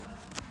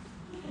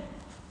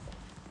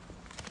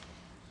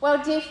Well,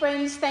 dear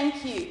friends,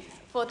 thank you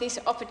for this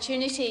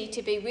opportunity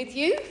to be with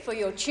you for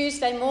your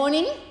Tuesday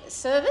morning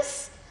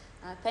service.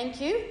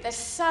 Thank you. The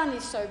sun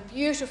is so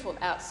beautiful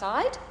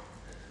outside,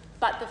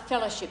 but the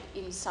fellowship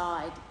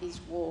inside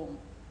is warm.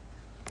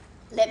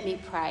 Let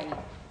me pray.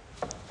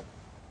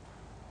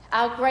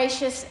 Our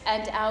gracious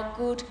and our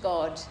good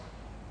God,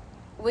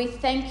 we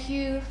thank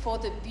you for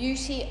the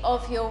beauty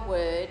of your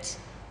word.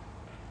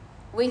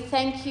 We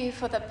thank you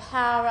for the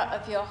power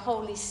of your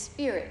Holy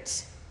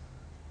Spirit.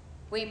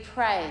 We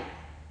pray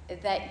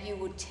that you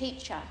would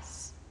teach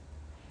us,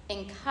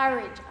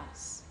 encourage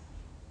us,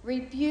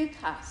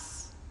 rebuke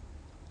us,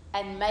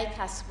 and make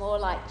us more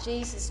like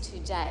Jesus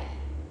today,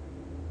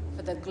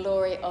 for the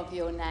glory of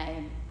your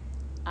name.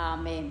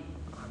 Amen.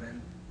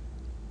 Amen.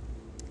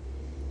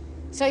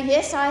 So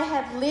yes, I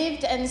have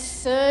lived and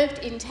served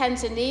in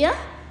Tanzania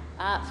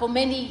for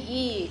many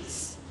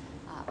years,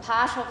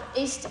 part of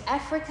East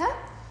Africa,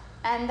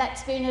 and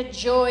that's been a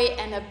joy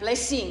and a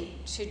blessing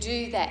to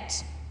do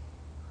that.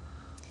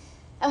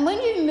 And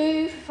when you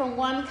move from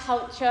one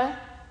culture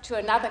to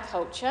another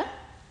culture,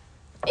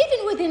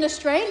 even within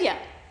Australia,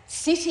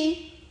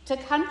 city to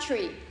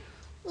country,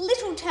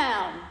 little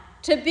town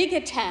to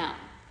bigger town,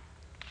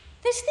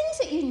 there's things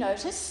that you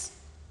notice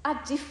are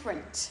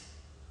different.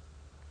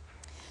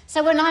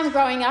 So when I'm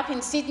growing up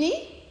in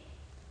Sydney,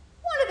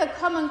 one of the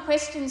common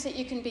questions that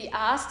you can be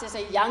asked as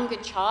a younger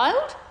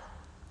child,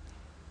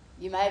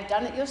 you may have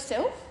done it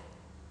yourself,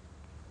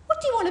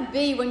 what do you want to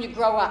be when you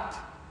grow up?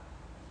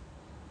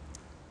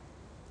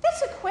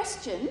 That's a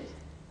question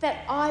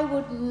that I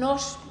would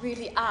not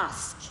really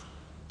ask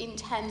in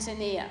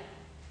Tanzania.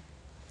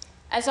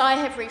 As I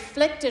have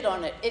reflected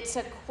on it, it's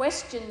a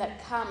question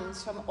that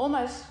comes from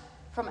almost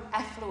from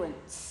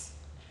affluence,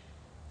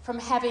 from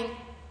having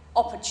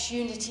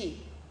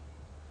opportunity,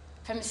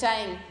 from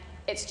saying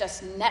it's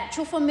just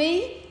natural for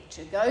me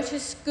to go to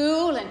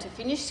school and to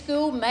finish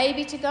school,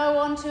 maybe to go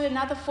on to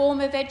another form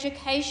of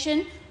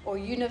education or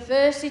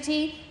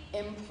university,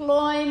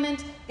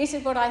 employment. This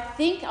is what I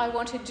think I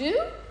want to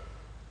do.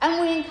 And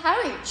we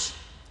encourage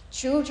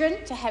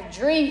children to have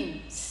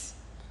dreams.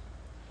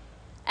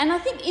 And I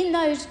think in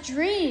those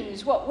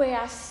dreams, what we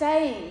are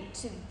saying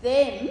to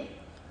them,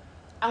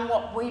 and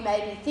what we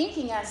may be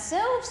thinking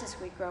ourselves as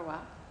we grow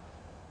up,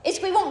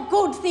 is we want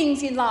good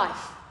things in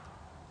life.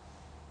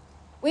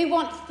 We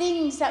want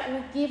things that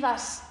will give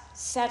us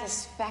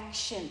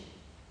satisfaction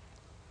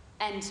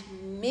and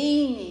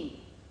meaning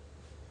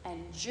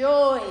and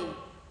joy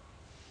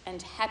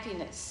and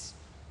happiness.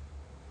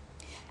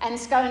 And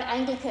Scone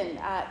Anglican,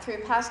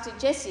 through Pastor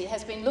Jesse,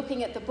 has been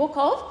looking at the book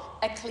of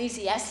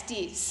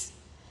Ecclesiastes.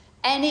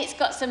 And it's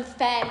got some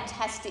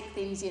fantastic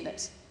things in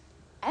it.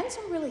 And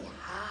some really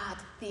hard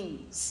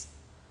things.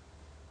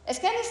 It's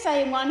going to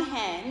say, in one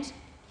hand,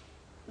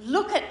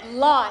 look at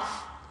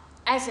life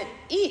as it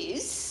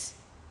is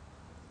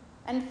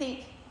and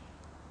think,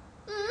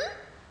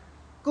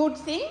 good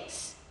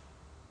things,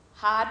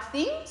 hard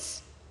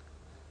things.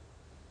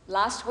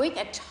 Last week,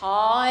 a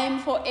time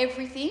for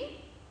everything.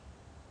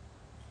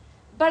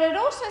 But it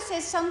also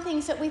says some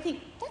things that we think,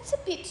 that's a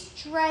bit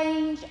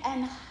strange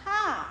and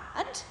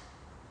hard.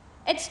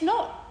 It's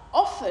not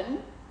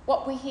often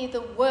what we hear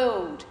the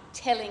world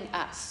telling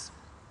us.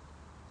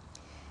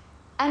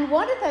 And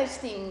one of those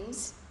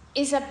things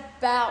is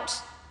about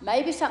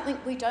maybe something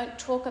we don't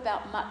talk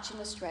about much in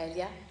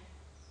Australia,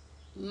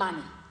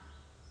 money,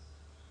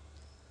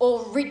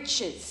 or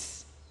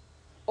riches,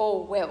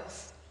 or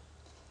wealth.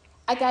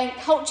 Again,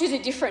 cultures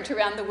are different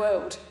around the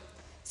world.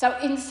 So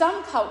in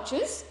some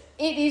cultures,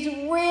 it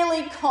is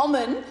really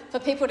common for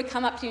people to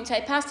come up to you and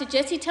say, Pastor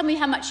Jesse, tell me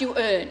how much you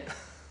earn.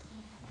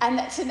 And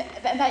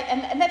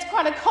that's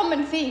quite a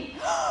common thing.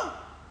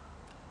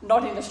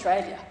 Not in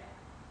Australia.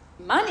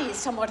 Money is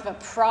somewhat of a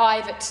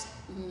private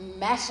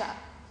matter.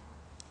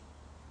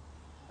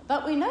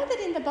 But we know that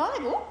in the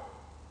Bible,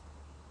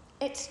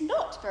 it's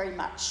not very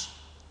much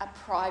a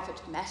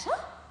private matter,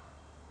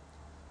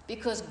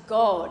 because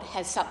God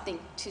has something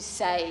to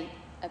say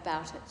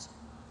about it.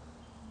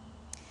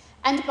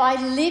 And by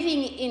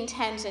living in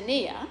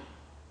Tanzania,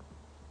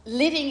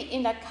 living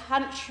in a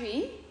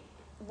country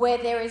where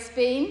there has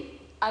been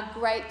a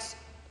great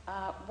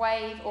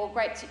wave or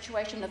great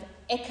situation of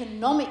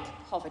economic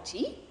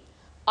poverty,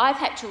 I've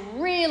had to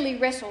really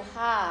wrestle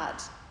hard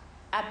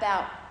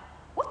about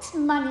what's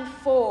money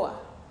for?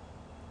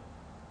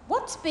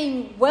 What's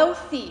being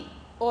wealthy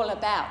all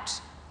about?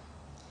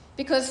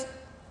 Because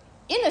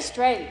in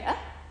Australia,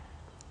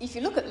 if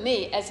you look at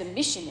me as a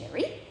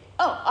missionary,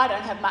 I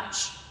don't have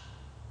much.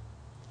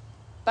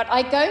 But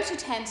I go to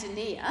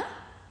Tanzania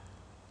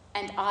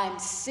and I'm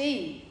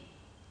seen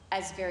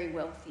as very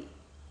wealthy.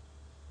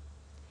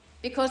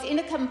 Because in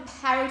a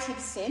comparative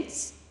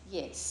sense,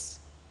 yes.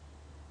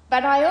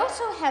 But I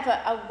also have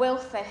a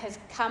wealth that has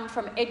come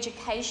from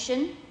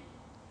education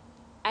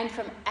and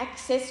from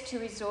access to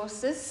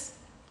resources.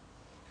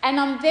 And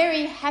I'm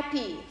very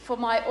happy for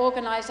my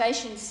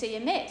organisation,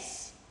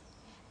 CMS,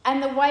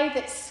 and the way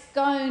that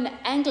Scone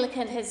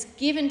Anglican has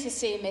given to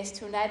CMS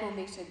to enable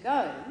me to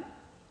go,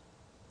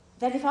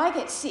 that if I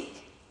get sick,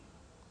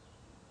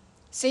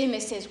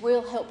 CMS says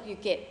we'll help you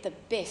get the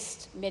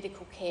best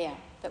medical care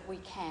that we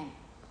can.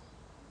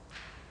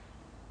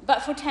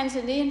 But for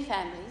Tanzanian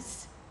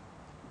families,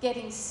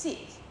 getting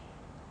sick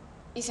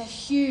is a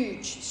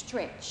huge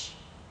stretch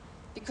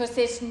because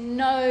there's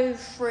no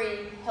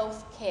free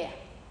health care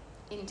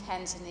in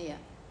Tanzania.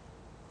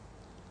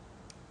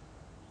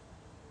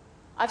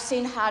 I've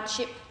seen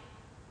hardship.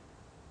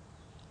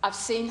 I've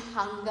seen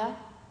hunger.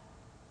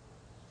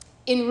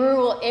 In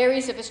rural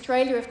areas of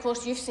Australia, of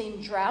course, you've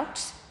seen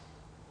drought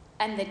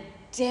and the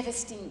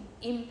devastating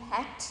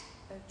impact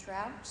of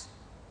drought.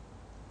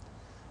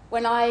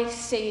 When I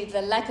see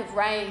the lack of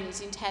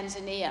rains in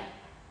Tanzania,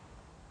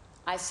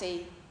 I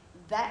see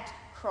that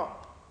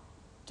crop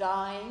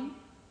dying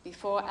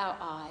before our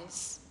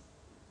eyes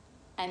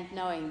and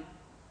knowing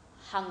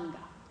hunger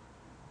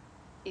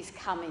is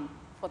coming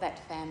for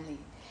that family.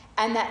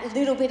 And that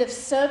little bit of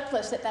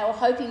surplus that they were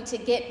hoping to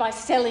get by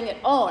selling it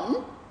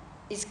on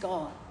is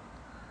gone.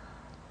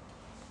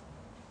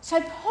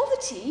 So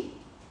poverty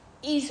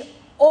is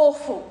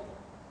awful.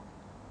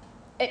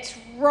 It's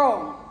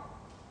wrong.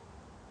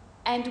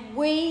 And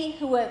we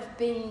who have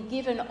been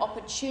given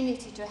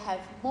opportunity to have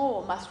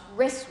more must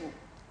wrestle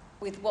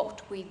with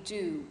what we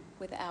do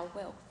with our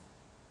wealth.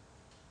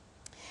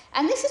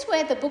 And this is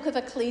where the book of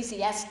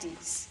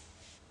Ecclesiastes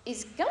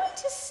is going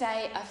to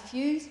say a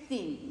few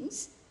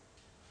things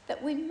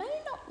that we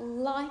may not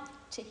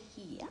like to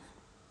hear,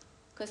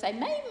 because they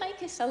may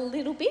make us a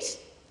little bit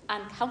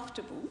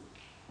uncomfortable.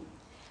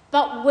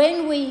 But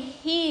when we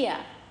hear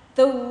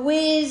the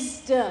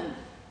wisdom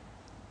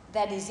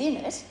that is in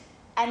it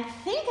and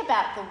think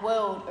about the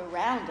world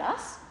around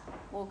us,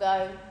 we'll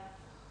go,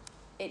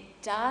 it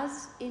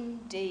does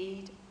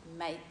indeed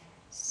make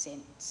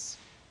sense.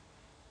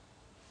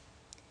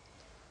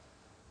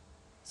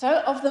 So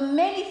of the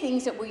many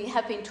things that we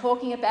have been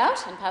talking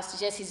about, and Pastor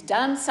Jesse's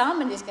done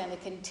some and is going to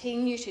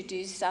continue to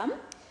do some,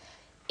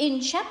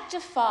 in chapter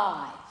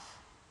 5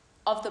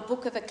 of the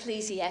book of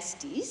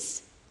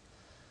Ecclesiastes,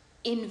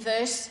 in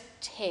verse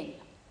 10,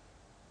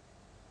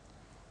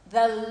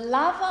 the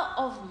lover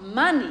of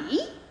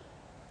money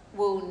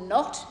will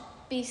not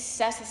be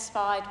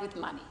satisfied with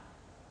money,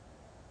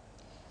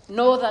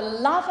 nor the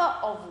lover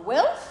of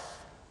wealth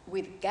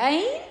with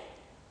gain.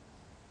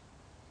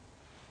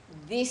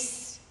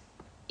 This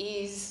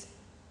is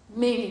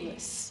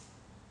meaningless.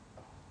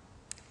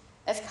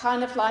 It's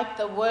kind of like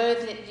the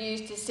word that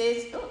used to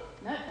says, oh,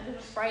 no, the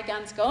little spray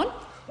gun's gone.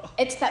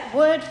 It's that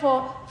word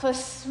for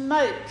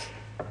smoke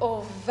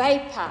or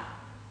vapour.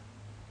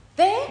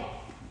 There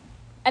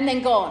and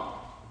then gone.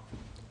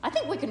 I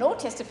think we can all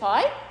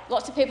testify.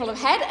 Lots of people have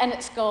had and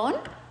it's gone.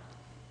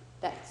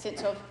 That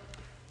sense of,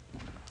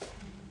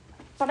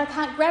 but I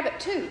can't grab it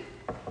too.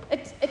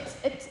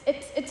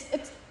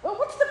 Well,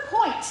 what's the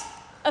point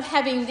of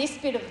having this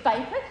bit of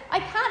vapour? I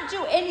can't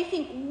do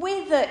anything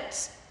with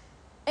it.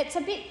 It's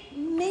a bit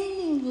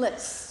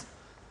meaningless.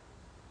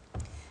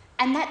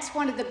 And that's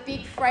one of the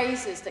big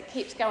phrases that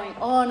keeps going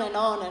on and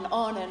on and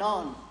on and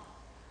on.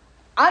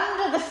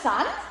 Under the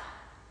sun,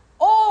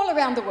 all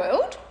around the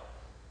world,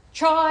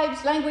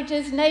 tribes,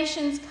 languages,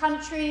 nations,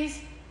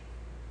 countries,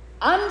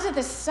 under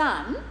the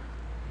sun,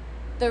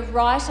 the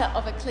writer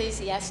of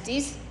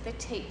Ecclesiastes, the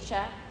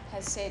teacher,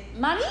 has said,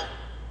 money,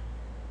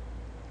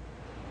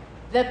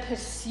 the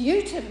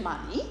pursuit of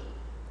money,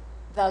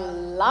 the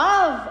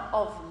love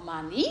of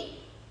money,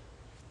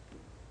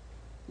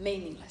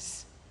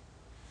 meaningless.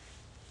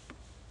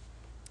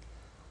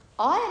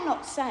 I am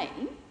not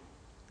saying,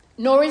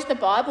 nor is the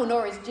Bible,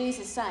 nor is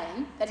Jesus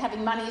saying, that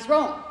having money is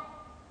wrong.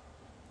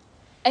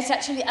 It's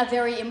actually a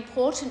very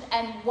important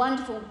and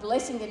wonderful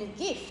blessing and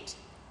gift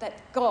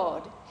that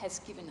God has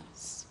given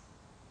us.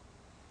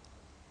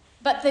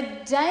 But the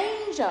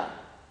danger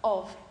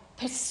of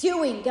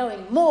pursuing,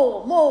 going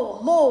more,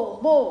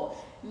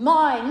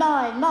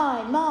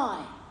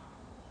 mine,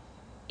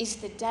 is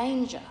the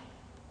danger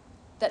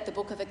that the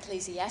book of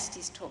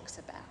Ecclesiastes talks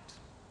about.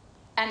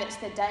 And it's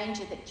the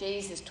danger that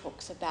Jesus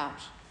talks about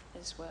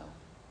as well.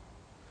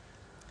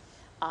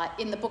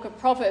 In the book of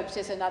Proverbs,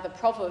 there's another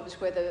Proverbs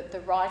where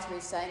the writer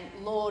is saying,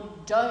 Lord,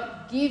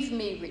 don't give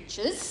me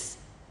riches,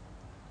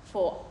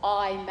 for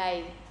I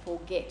may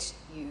forget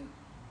you.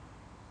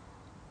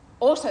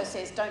 Also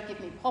says, don't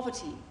give me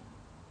poverty,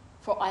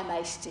 for I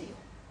may steal.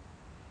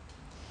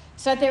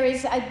 So there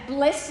is a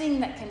blessing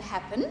that can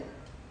happen,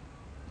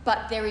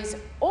 but there is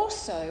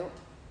also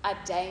a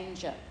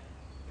danger.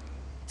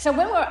 So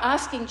when we're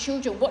asking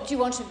children, what do you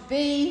want to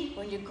be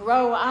when you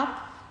grow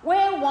up?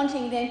 We're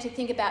wanting them to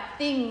think about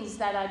things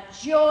that are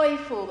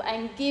joyful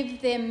and give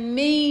them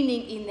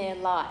meaning in their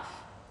life.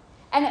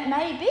 And it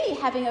may be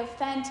having a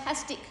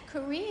fantastic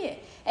career.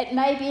 It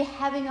may be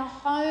having a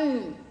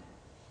home.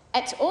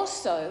 It's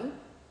also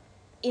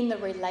in the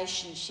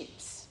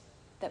relationships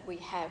that we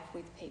have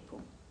with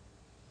people.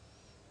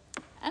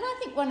 And I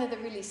think one of the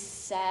really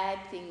sad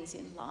things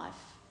in life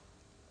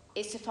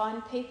is to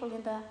find people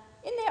in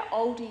their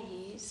older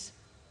years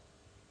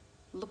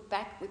look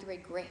back with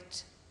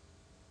regret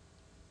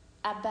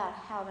about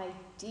how they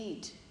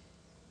did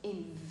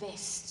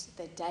invest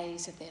the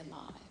days of their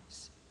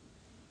lives.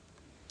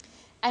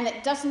 And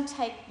it doesn't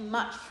take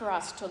much for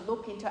us to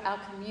look into our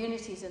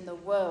communities in the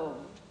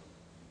world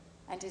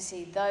and to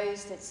see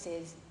those that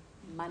says,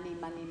 money,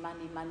 money,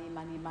 money, money,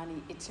 money,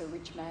 money, it's a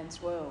rich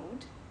man's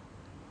world,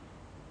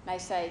 may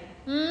say,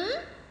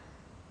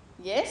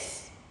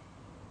 yes,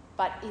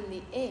 but in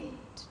the end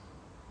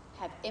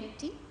have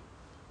empty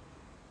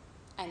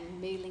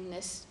and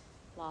meaningless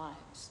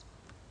lives.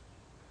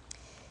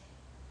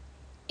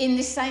 In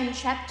this same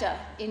chapter,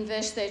 in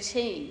verse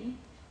 13,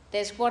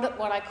 there's what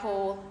I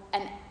call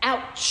an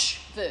ouch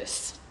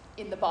verse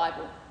in the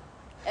Bible.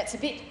 It's a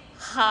bit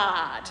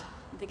hard.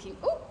 I'm thinking,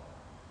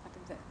 I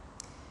can say.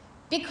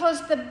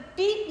 Because the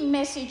big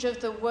message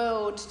of the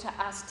world to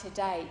us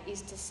today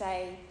is to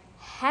say,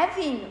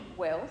 having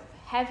wealth,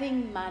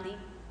 having money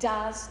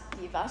does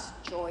give us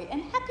joy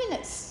and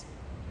happiness.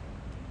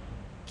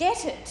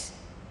 Get it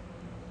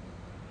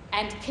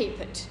and keep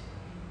it.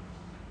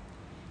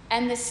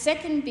 And the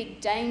second big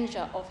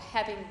danger of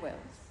having wealth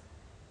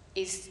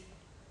is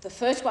the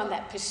first one,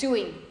 that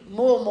pursuing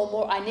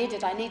more, I need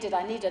it, and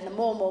the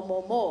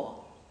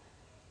more.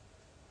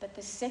 But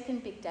the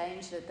second big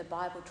danger that the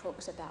Bible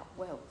talks about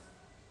wealth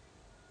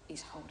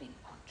is holding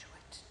on to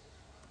it.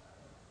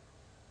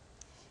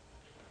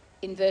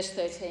 In verse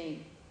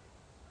 13,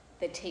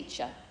 the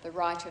teacher, the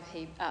writer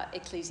of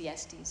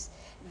Ecclesiastes,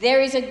 there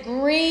is a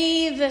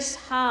grievous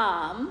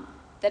harm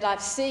that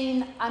I've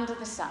seen under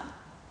the sun.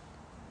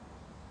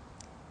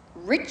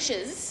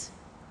 Riches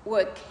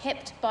were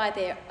kept by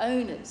their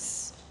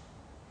owners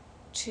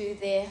to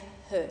their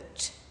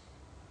hurt.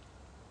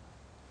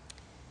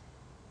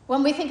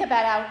 When we think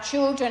about our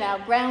children, our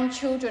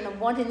grandchildren, and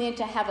wanting them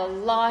to have a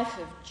life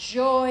of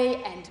joy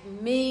and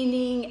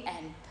meaning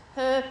and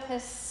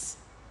purpose,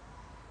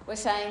 we're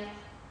saying,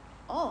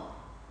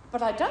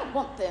 but I don't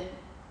want them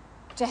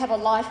to have a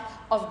life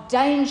of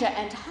danger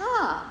and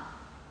harm.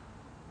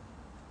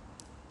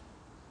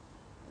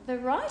 The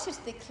writer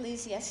of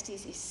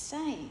Ecclesiastes is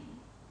saying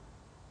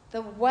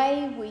the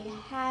way we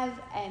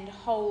have and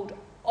hold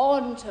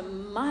on to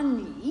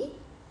money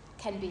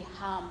can be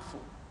harmful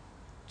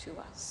to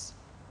us.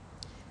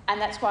 And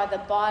that's why the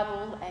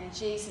Bible and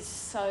Jesus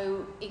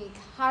so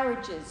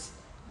encourages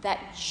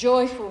that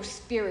joyful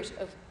spirit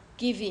of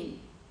giving,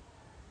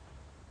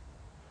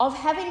 of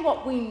having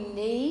what we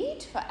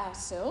need for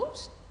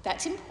ourselves.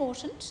 That's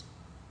important.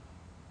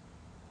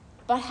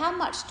 But how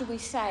much do we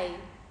say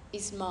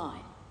is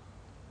mine?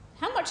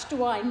 How much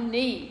do I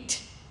need?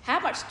 How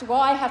much do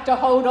I have to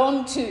hold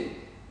on to?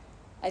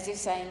 As if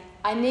saying,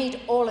 I need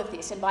all of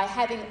this, and by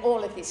having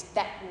all of this,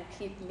 that will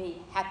give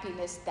me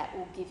happiness, that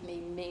will give me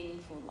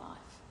meaningful life.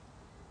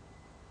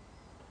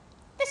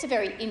 That's a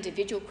very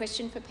individual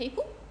question for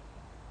people.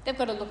 They've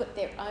got to look at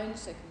their own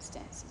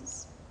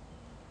circumstances.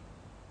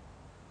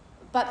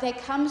 But there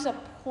comes a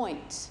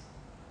point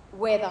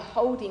where the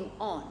holding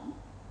on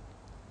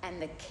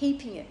and the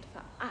keeping it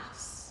for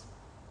us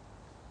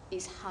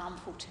is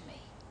harmful to me.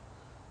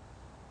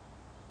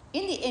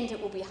 In the end, it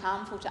will be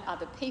harmful to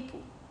other people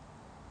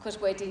because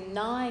we're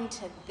denying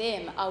to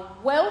them a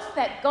wealth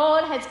that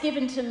God has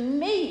given to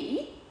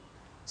me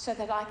so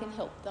that I can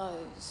help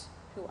those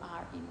who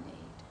are in need.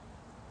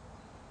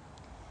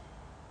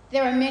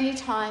 There are many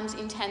times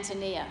in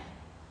Tanzania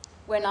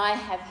when I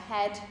have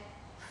had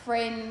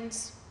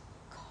friends,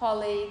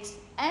 colleagues,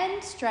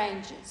 and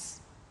strangers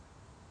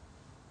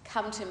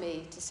come to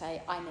me to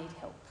say, I need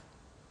help.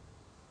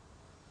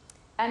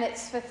 And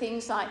it's for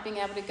things like being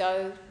able to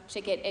go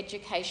to get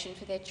education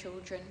for their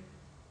children.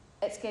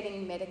 It's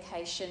getting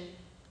medication.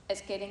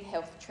 It's getting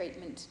health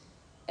treatment.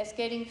 It's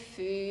getting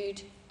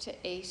food to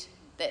eat.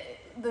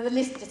 The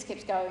list just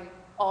keeps going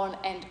on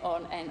and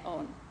on and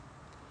on.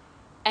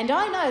 And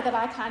I know that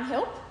I can't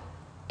help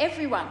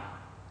everyone.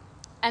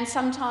 And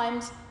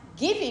sometimes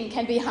giving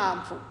can be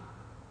harmful.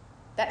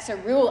 That's a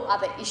real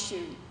other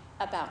issue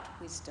about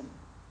wisdom.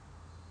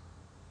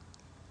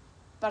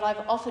 But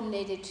I've often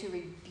needed to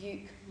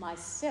rebuke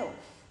myself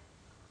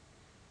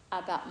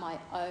about my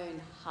own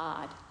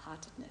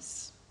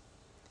hard-heartedness.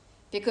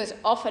 Because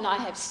often I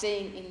have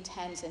seen in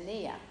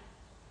Tanzania,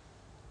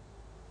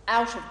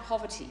 out of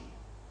poverty,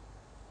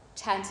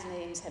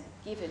 Tanzanians have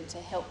given to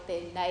help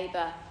their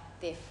neighbour,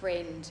 their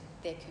friend,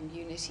 their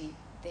community,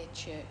 their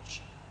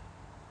church.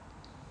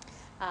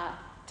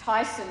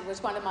 Tyson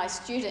was one of my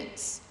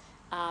students,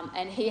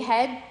 and he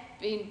had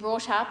been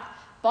brought up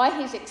by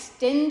his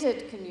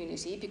extended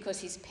community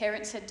because his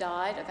parents had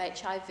died of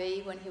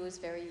HIV when he was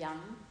very young,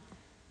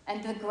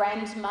 and the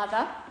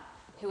grandmother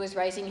who was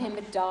raising him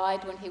had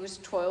died when he was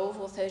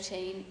 12 or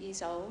 13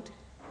 years old.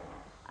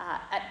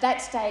 At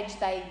that stage,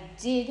 they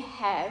did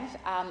have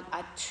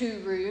a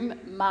two-room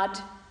mud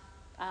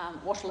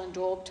wattle and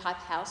daub type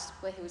house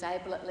where he was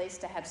able at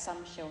least to have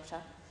some shelter,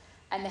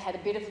 and they had a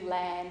bit of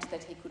land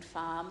that he could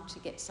farm to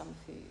get some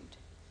food.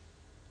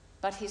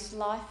 But his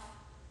life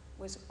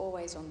was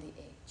always on the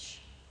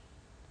edge.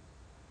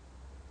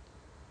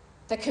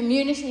 The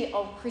community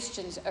of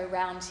Christians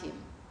around him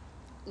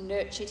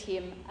nurtured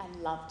him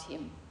and loved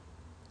him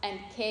and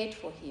cared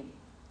for him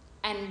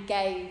and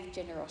gave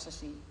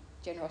generously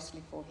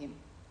for him.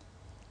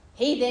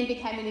 He then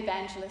became an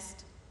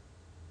evangelist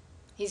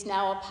He's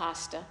now a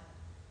pastor.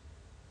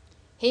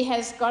 He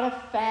has got a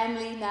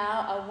family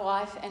now, a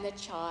wife and a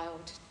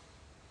child.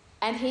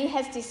 And he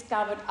has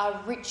discovered a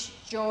rich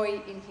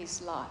joy in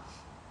his life.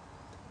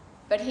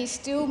 But he's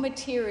still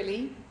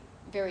materially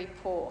very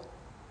poor.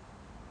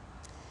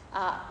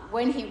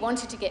 When he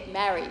wanted to get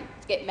married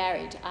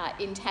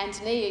in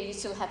Tanzania, you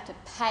still have to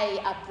pay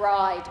a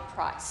bride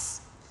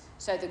price.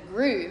 So the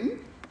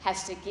groom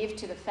has to give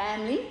to the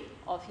family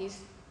of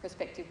his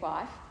prospective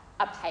wife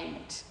a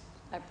payment,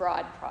 a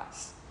bride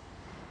price.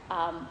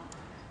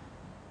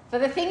 For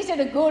the things that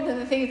are good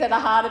and the things that are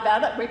hard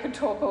about it, we could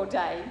talk all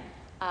day.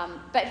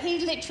 But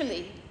he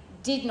literally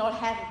did not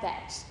have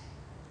that.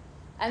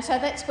 And so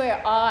that's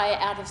where I,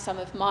 out of some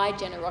of my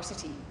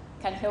generosity,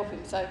 can help him.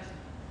 So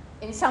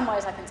in some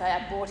ways I can say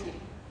I bought him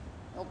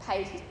or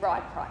paid his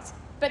bride price,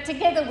 but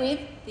together with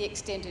the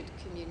extended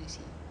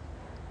community.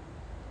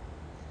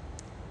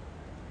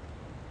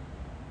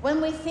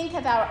 When we think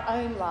of our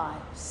own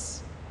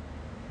lives,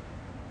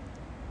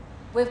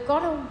 we've got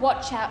to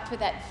watch out for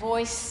that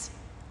voice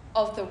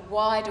of the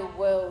wider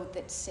world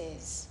that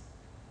says,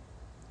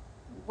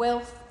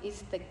 wealth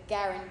is the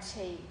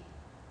guarantee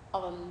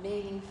of a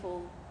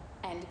meaningful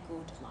and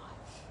good life.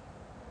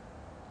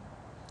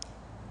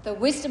 The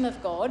wisdom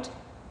of God,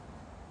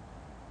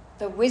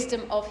 the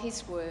wisdom of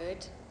his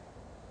word,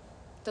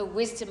 the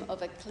wisdom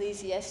of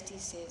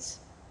Ecclesiastes says,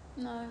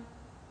 no,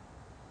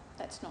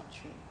 that's not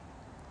true.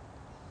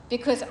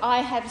 Because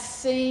I have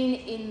seen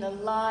in the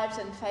lives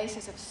and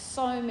faces of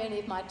so many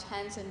of my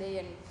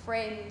Tanzanian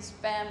friends,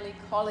 family,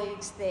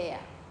 colleagues there,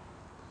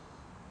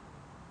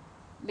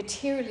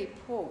 materially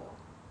poor,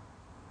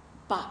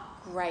 but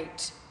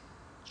great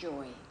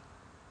joy.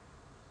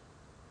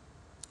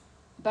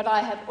 But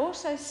I have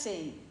also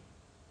seen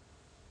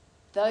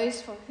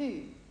those for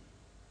whom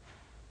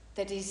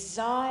the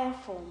desire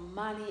for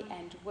money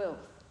and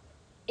wealth,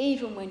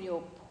 even when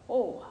you're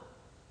poor,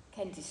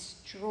 can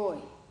destroy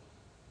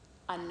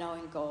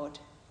unknowing God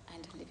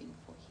and living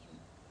for him.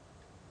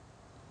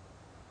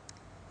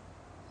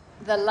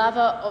 The lover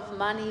of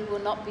money will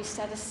not be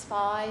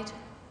satisfied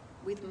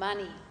with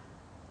money,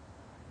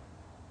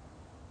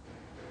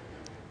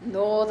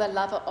 nor the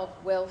lover of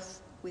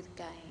wealth with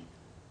gain.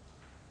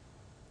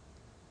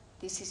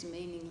 This is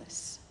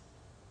meaningless.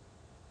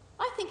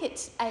 I think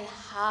it's a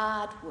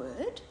hard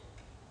word,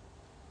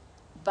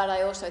 but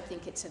I also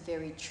think it's a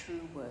very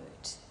true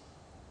word.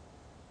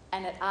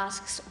 And it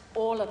asks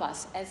all of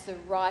us, as the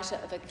writer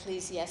of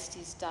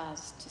Ecclesiastes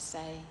does, to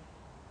say,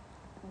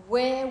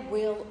 where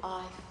will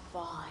I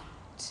find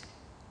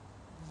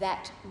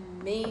that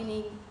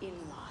meaning in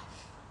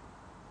life?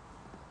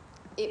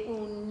 It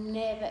will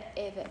never,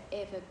 ever,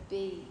 ever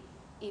be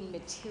in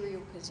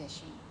material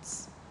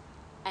possessions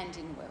and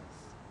in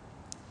wealth.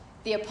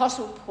 The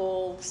Apostle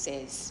Paul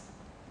says,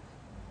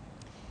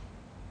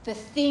 the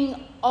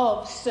thing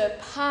of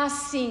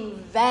surpassing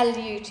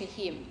value to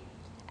him.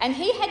 And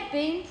he had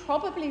been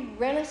probably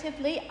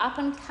relatively up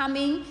and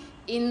coming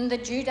in the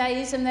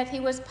Judaism that he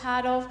was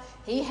part of.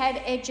 He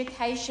had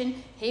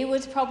education. He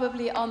was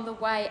probably on the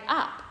way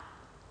up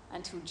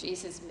until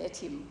Jesus met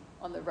him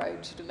on the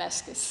road to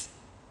Damascus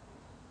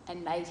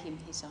and made him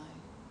his own.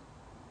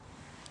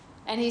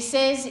 And he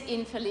says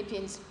in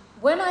Philippians,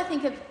 when I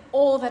think of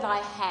all that I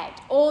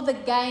had, all the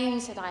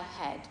gains that I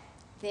had,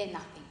 they're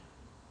nothing.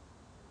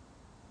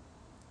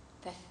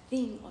 The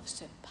thing of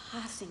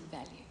surpassing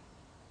value,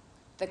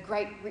 the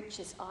great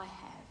riches I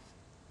have,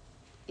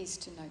 is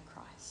to know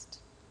Christ.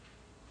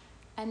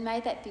 And may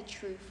that be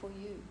true for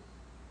you.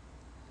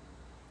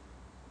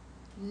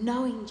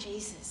 Knowing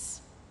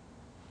Jesus,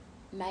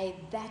 may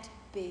that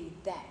be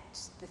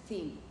the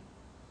thing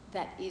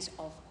that is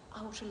of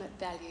ultimate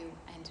value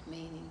and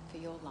meaning for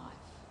your life.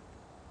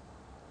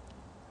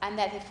 And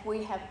that if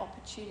we have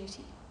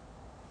opportunity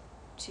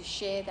to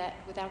share that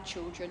with our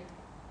children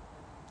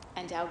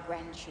and our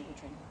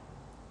grandchildren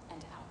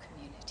and our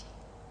community.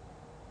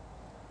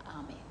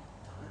 Amen.